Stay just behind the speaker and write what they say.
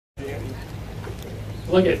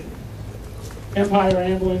Look at Empire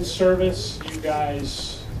Ambulance Service. You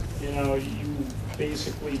guys, you know, you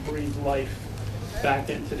basically breathe life back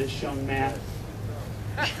into this young man.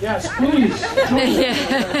 Yes, please.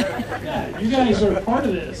 Yeah, you guys are part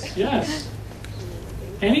of this. Yes.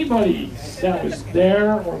 Anybody that was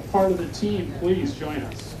there or part of the team, please join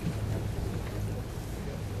us.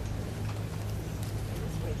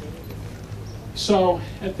 So,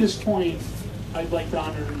 at this point, I'd like to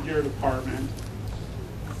honor your department.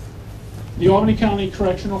 The Albany County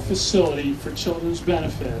Correctional Facility for Children's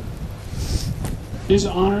Benefit is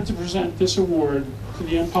honored to present this award to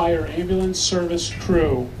the Empire Ambulance Service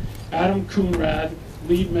crew: Adam Coonrad,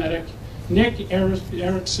 lead medic; Nick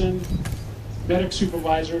Erickson, medic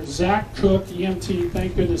supervisor; Zach Cook, EMT.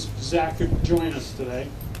 Thank goodness Zach could join us today;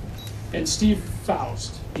 and Steve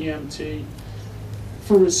Faust, EMT,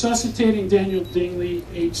 for resuscitating Daniel Dingley,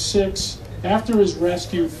 age 6, after his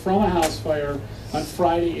rescue from a house fire on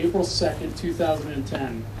Friday, April 2nd,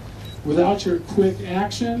 2010. Without your quick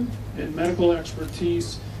action and medical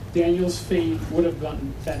expertise, Daniel's fate would have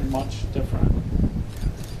been much different.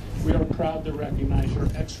 We are proud to recognize your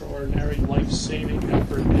extraordinary life-saving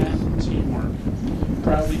effort and teamwork.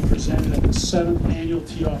 Proudly presented at the 7th Annual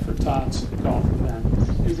Tee Off for Tots golf event.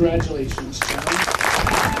 Congratulations, gentlemen.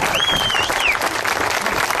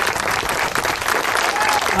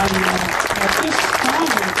 At this time,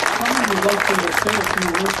 if someone would like to say a few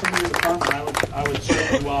words from your department, I would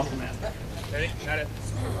certainly welcome it. Ready? Got it.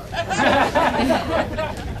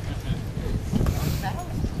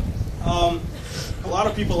 A lot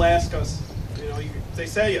of people ask us, you know, they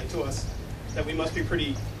say to us that we must be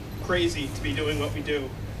pretty crazy to be doing what we do.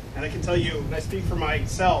 And I can tell you, and I speak for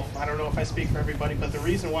myself, I don't know if I speak for everybody, but the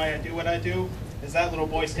reason why I do what I do is that little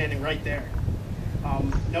boy standing right there.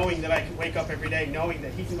 Knowing that I can wake up every day, knowing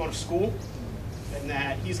that he can go to school and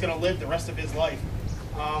that he's going to live the rest of his life.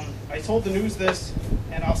 I told the news this,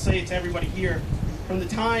 and I'll say it to everybody here. From the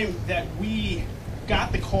time that we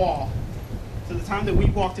got the call to the time that we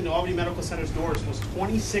walked into Albany Medical Center's doors was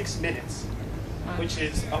 26 minutes, which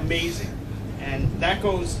is amazing. And that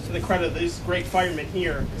goes to the credit of these great firemen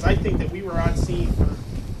here, because I think that we were on scene for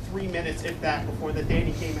 3 minutes, if that, before the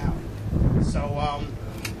Danny came out. So,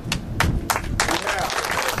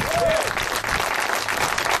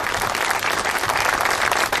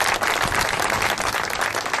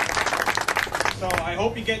 So I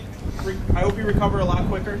hope you recover a lot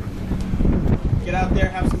quicker. Get out there,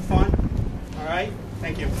 have some fun. All right?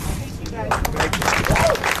 Thank you. Thank you, guys.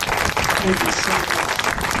 Thank you so much.